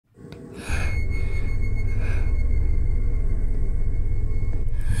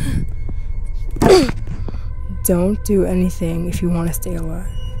don't do anything if you want to stay alive.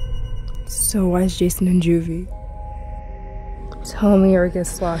 So why is Jason in juvie? Tell me or get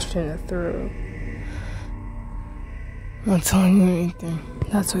slashed in the throat. I'm not telling you anything.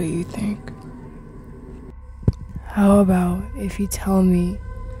 That's what you think. How about if you tell me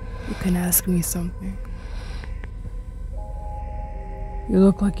you can ask me something? You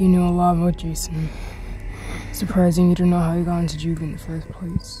look like you know a lot about Jason. Surprising you don't know how he got into juvie in the first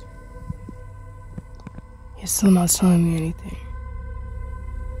place. You're still not telling me anything.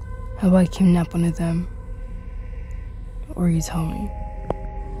 How about I kidnap one of them? Or you tell me.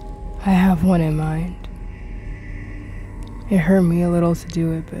 I have one in mind. It hurt me a little to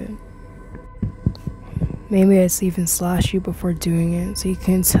do it, but maybe I'd even slash you before doing it so you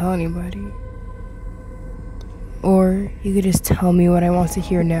couldn't tell anybody. Or you could just tell me what I want to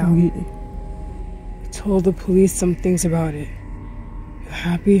hear now. I told the police some things about it. You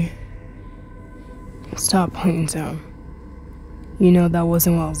happy? Stop pointing down. You know that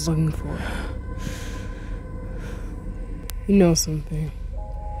wasn't what I was looking for. You know something.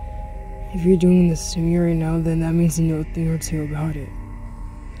 If you're doing this to me right now, then that means you know a thing or two about it.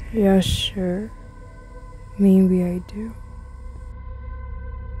 Yeah, sure. Maybe I do.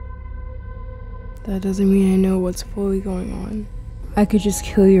 That doesn't mean I know what's fully going on. I could just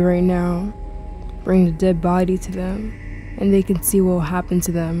kill you right now, bring the dead body to them, and they can see what will happen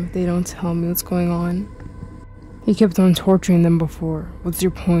to them if they don't tell me what's going on. He kept on torturing them before. What's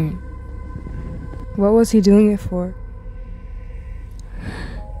your point? What was he doing it for?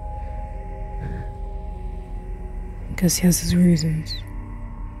 Guess he has his reasons.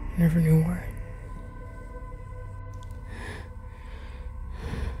 Never knew why.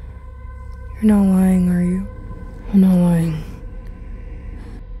 You're not lying, are you? I'm not lying.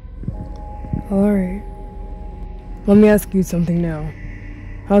 Alright. Let me ask you something now.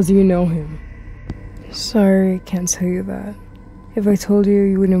 How do you know him? Sorry, I can't tell you that. If I told you,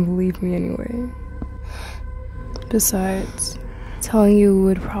 you wouldn't believe me anyway. Besides, telling you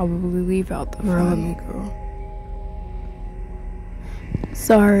would probably leave out the fun. Let me go.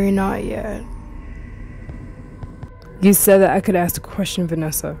 Sorry, not yet. You said that I could ask a question,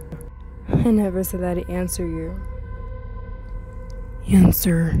 Vanessa. I never said that I'd answer you.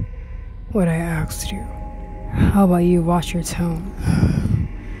 Answer what I asked you. How about you watch your tone?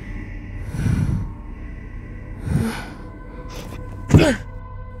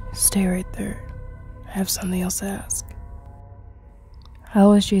 Stay right there. I have something else to ask.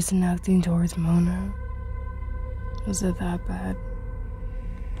 How was Jason acting towards Mona? Was it that bad?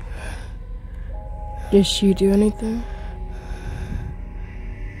 Did she do anything?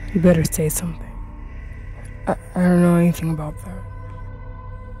 You better say something. I don't know anything about that.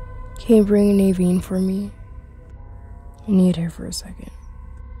 Can you bring Navine for me? I need her for a second.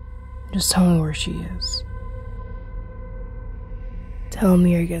 Just tell me where she is. Tell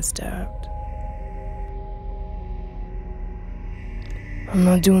me or get stabbed. I'm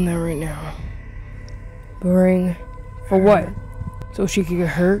not doing that right now. Bring for what? So she could get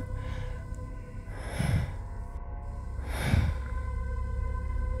hurt?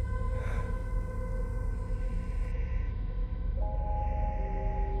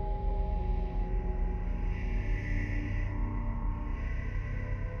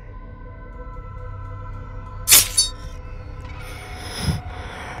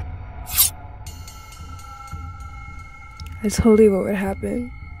 I told you what would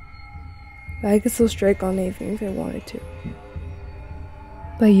happen. I could still strike on Navine if I wanted to.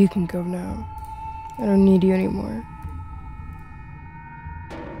 But you can go now. I don't need you anymore.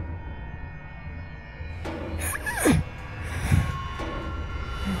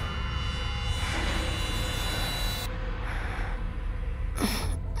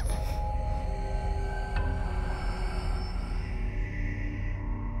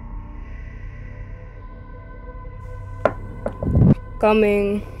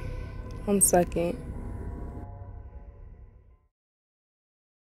 Coming. 1 second.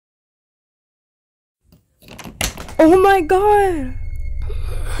 Oh my god!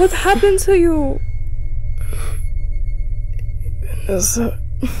 What happened to you? Vanessa.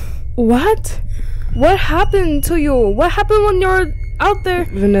 What? What happened to you? What happened when you were out there?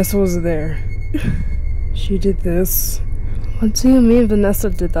 Vanessa was there. She did this. What do you mean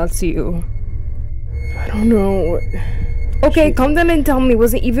Vanessa did that to you? I don't know. Okay, come down and tell me.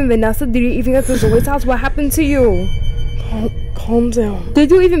 Was it even Vanessa? Did you even get to Zoe's house? What happened to you? Calm down.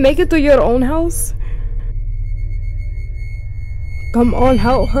 Did you even make it to your own house? Come on,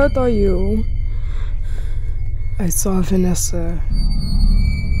 how hurt are you? I saw Vanessa,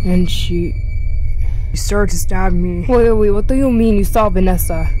 and she started to stab me. Wait, what do you mean you saw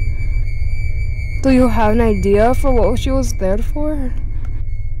Vanessa? Do you have an idea for what she was there for?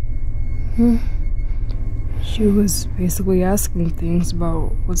 She was basically asking things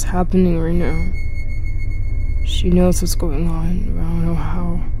about what's happening right now. She knows what's going on, but I don't know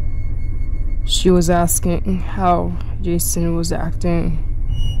how. She was asking how Jason was acting,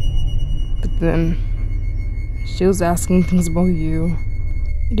 but then she was asking things about you.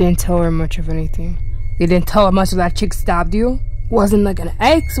 You didn't tell her much of anything. You didn't tell her much of that chick stabbed you? Wasn't like an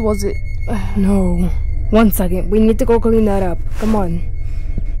ex, was it? No. 1 second, we need to go clean that up. Come on.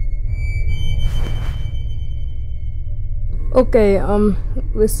 Okay,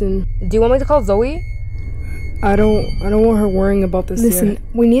 listen. Do you want me to call Zoe? I don't want her worrying about this yet. Listen,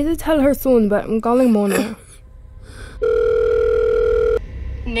 we need to tell her soon, but I'm calling Mona.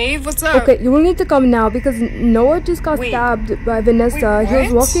 Nave, what's up? Okay, you will need to come now because Noah just got stabbed by Vanessa. He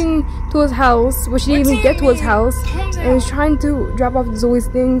was walking to his house, but she didn't even get to his house. And he was trying to drop off Zoe's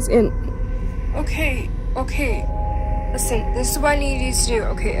things and... Okay. Listen, this is what I need you to do,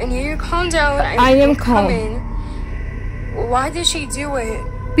 okay? I need you to calm down. I am calm. Why did she do it?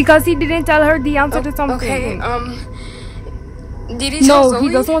 Because he didn't tell her the answer to something. Okay, did he tell Zoe? No,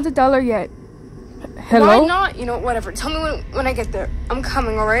 he doesn't want to tell her yet. Hello? Why not? You know, whatever. Tell me when I get there. I'm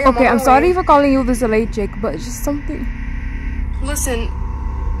coming, alright? Okay, I'm sorry for calling you this late, chick, but it's just something. Listen,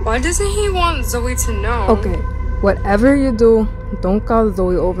 why doesn't he want Zoe to know? Okay, whatever you do, don't call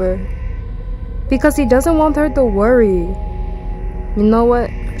Zoe over. Because he doesn't want her to worry. You know what?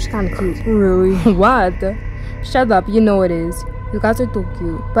 She's kind of cute. Really? What? Shut up, you know it is. You guys are too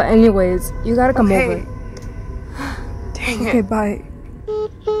cute. But anyways, you gotta come over. Dang it. Okay, bye.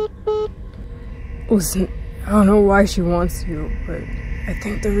 Listen, I don't know why she wants you, but I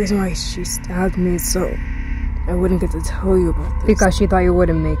think the reason why she stabbed me is so I wouldn't get to tell you about this. Because she thought you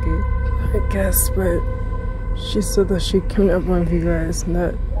wouldn't make it. I guess, but she said that she kidnapped one of you guys and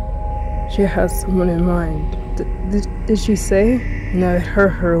that she has someone in mind. Did she say? And that hurt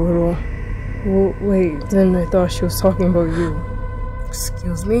her a little. Well, wait, then I thought she was talking about you.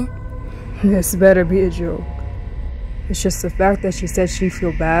 Excuse me? This better be a joke. It's just the fact that she said she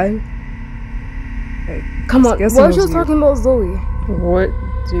feel bad. Like, come on, what was she talking about Zoe? What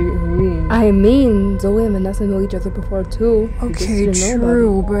do you mean? I mean, Zoe and Vanessa know each other before too. Okay,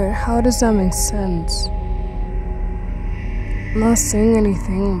 true, but how does that make sense? I'm not saying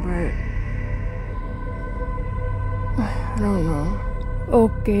anything, but I don't know.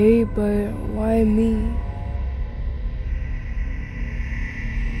 Okay, but why me?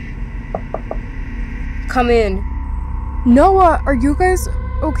 Come in. Noah, are you guys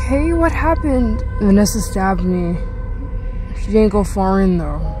okay? What happened? Vanessa stabbed me. She didn't go far in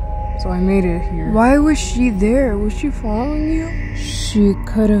though, so I made it here. Why was she there? Was she following you? She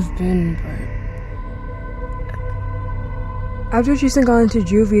could have been, but after Jason got into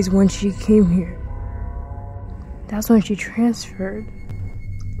juvies when she came here, that's when she transferred.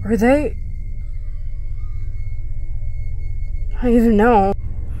 Are they? I don't even know.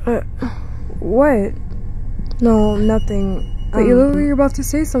 What? No, nothing. But you look like you're about to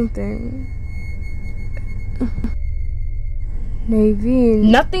say something. Navine.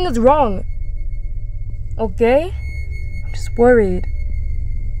 Nothing is wrong. Okay? I'm just worried.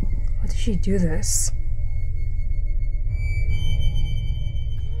 Why did she do this?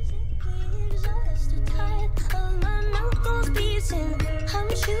 I'm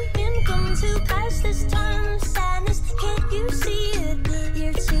shooting, come to pass this time of sadness. Can't you see it?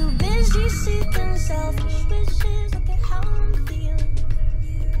 You're too busy seeking selfish wishes. Look at how I'm feeling.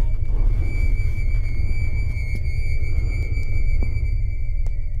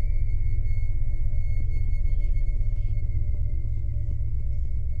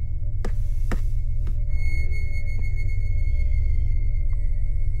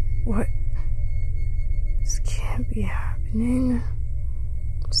 What? This can't be happening.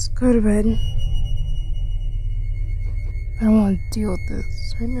 Just go to bed. I don't want to deal with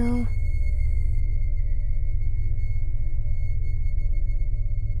this right now.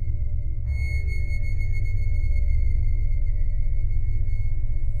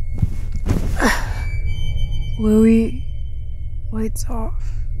 Louis, lights off.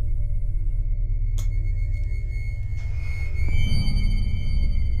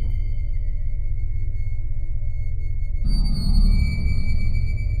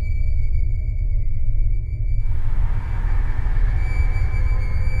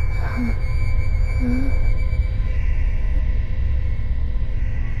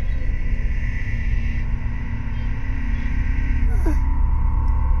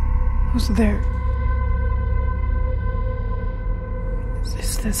 Who's there?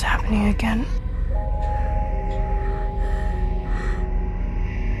 Is this happening again?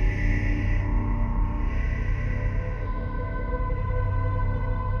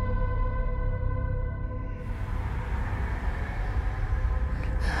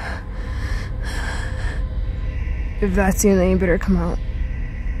 If that's you, then you better come out.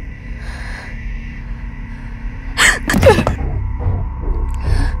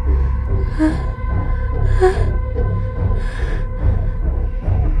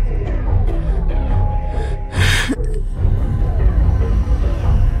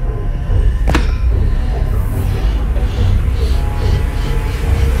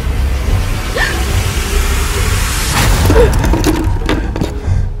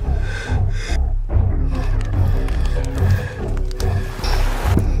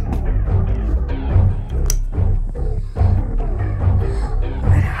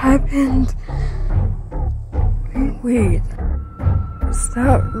 Happened? Wait, is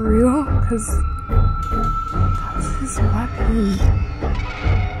that real? Cause that's his weapon.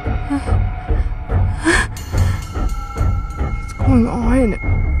 What's going on?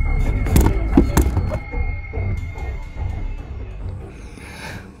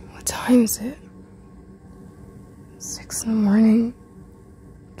 What time is it? 6 in the morning.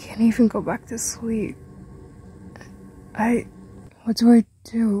 Can't even go back to sleep. What do I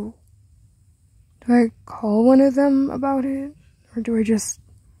do? Do I call one of them about it? Or do I just...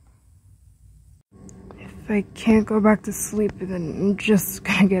 If I can't go back to sleep, then I'm just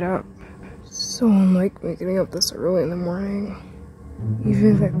gonna get up. So unlike me getting up this early in the morning.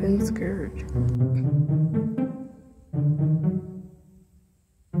 Even if I've been scared.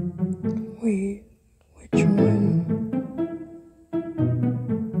 Wait, which one?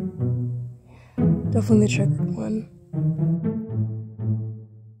 Definitely the checkered one.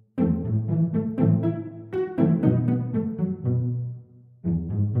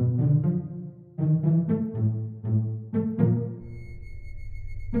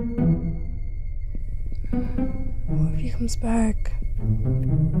 What if he comes back?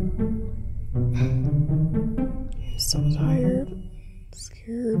 I'm so tired.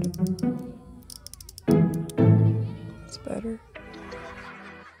 Scared. It's better.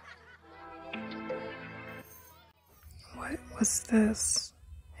 What was this?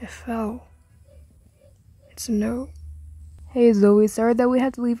 It fell. It's a note. Hey Zoe, sorry that we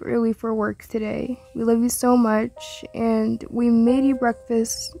had to leave early for work today. We love you so much, and we made you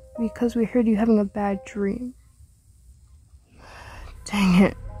breakfast because we heard you having a bad dream. Dang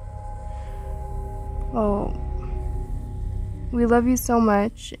it. Oh. We love you so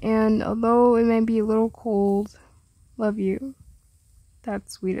much, and although it may be a little cold, love you.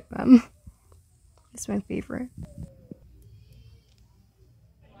 That's sweet of them. It's my favorite.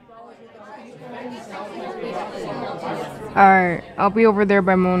 Alright, I'll be over there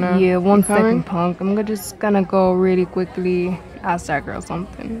by Mona. Yeah, one second, punk. I'm just gonna go really quickly ask that girl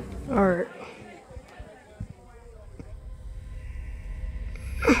something. Alright.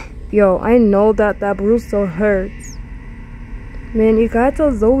 Yo, I know that bruise still hurts. Man, you gotta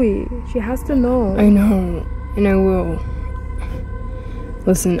tell Zoe. She has to know. I know, and I will.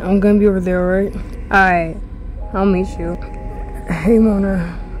 Listen, I'm gonna be over there, alright? Alright, I'll meet you. Hey,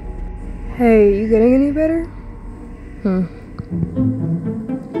 Mona. Hey, you getting any better?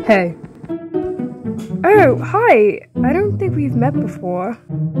 Hey. Oh, hi. I don't think we've met before.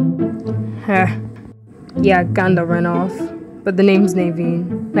 Huh. Yeah, kinda ran off. But the name's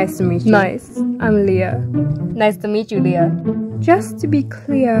Navine. Nice to meet you. Nice. I'm Leah. Nice to meet you, Leah. Just to be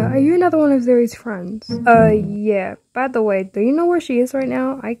clear, are you another one of Zoe's friends? Yeah. By the way, do you know where she is right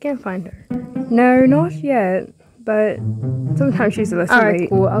now? I can't find her. No, not yet. But sometimes she's a little late. Alright,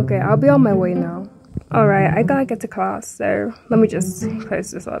 cool. Okay, I'll be on my way now. Alright, I gotta get to class, so let me just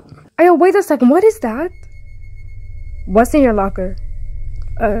close this up. Oh, wait a second. What is that? What's in your locker?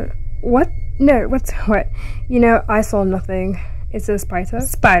 What? No, what? You know, I saw nothing. It's a spider.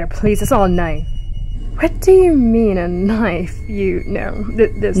 Spider, please. It's all a knife. What do you mean, a knife? No,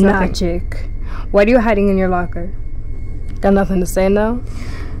 there's nothing. Magic. What are you hiding in your locker? Got nothing to say now?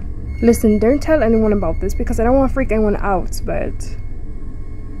 Listen, don't tell anyone about this because I don't want to freak anyone out, but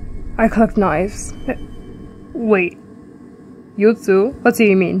I collect knives. Wait. You too? What do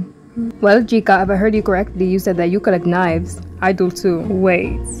you mean? Well, Chica, if I heard you correctly, you said that you collect knives. I do too.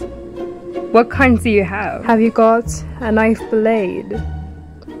 Wait. What kinds do you have? Have you got a knife blade?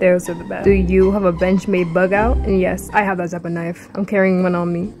 Those are the best. Do you have a Benchmade bug out? And yes, I have that type of knife. I'm carrying one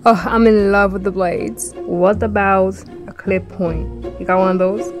on me. Oh, I'm in love with the blades. What about a clip point? You got one of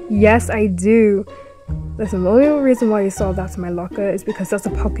those? Yes, I do. Listen, the only reason why you saw that's my locker is because that's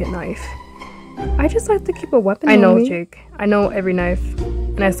a pocket knife. I just like to keep a weapon on me. I know, Jake. I know every knife.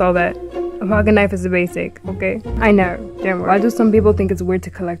 And I saw that. A pocket knife is a basic, okay? I know. Don't worry. Why do some people think it's weird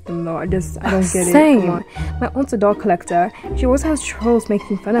to collect them though? I don't get it. Same. Come on. My aunt's a dog collector. She always has trolls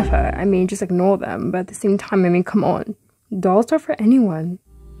making fun of her. I mean, just ignore them. But at the same time, I mean, come on. Dolls are for anyone.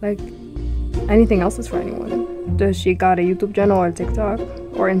 Like, anything else is for anyone. Does she got a YouTube channel or TikTok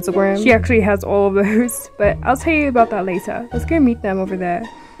or Instagram? She actually has all of those, but I'll tell you about that later. Let's go meet them over there.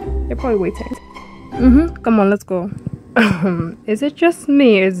 They're probably waiting. Come on, let's go. Is it just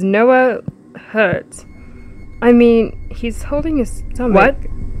me? Is Noah hurt? I mean, he's holding his stomach. What?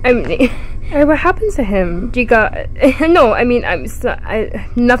 I mean, what happened to him? No, I mean,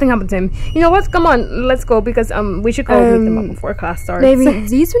 nothing happened to him. You know what? Come on, let's go because we should go meet them up before class starts. Maybe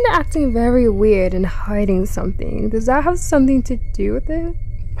he's been acting very weird and hiding something. Does that have something to do with it?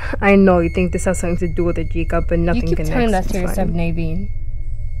 I know you think this has something to do with it, Jika, but nothing connects. You keep telling that to yourself, Navine.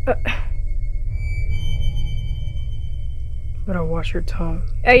 Better wash your tongue.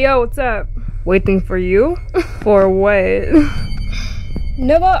 Hey, yo, what's up? Waiting for you? For what?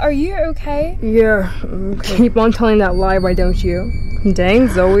 Noah, are you okay? Yeah, okay. Keep on telling that lie, why don't you? Dang,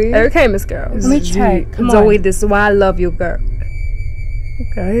 Zoe. Okay, Miss Girl. Let me check. Come Zoe, on. This is why I love you, girl.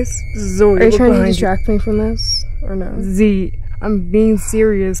 Guys, Zoe, are you trying to distract me from this? Or no? Z, I'm being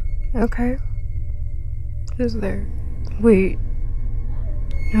serious. Okay. Who's there? Wait.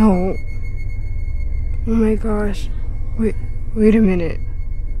 No. Oh my gosh. Wait a minute.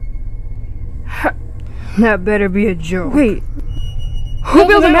 That better be a joke. Wait. Who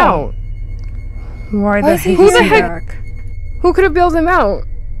bailed him out? Why the heck? Who the heck? Who could have bailed him out?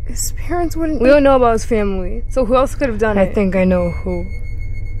 His parents wouldn't. We don't know about his family, so who else could have done it? I think I know who.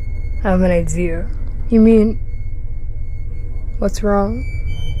 I have an idea. You mean? What's wrong?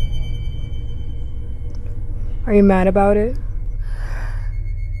 Are you mad about it?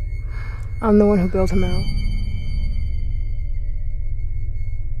 I'm the one who bailed him out.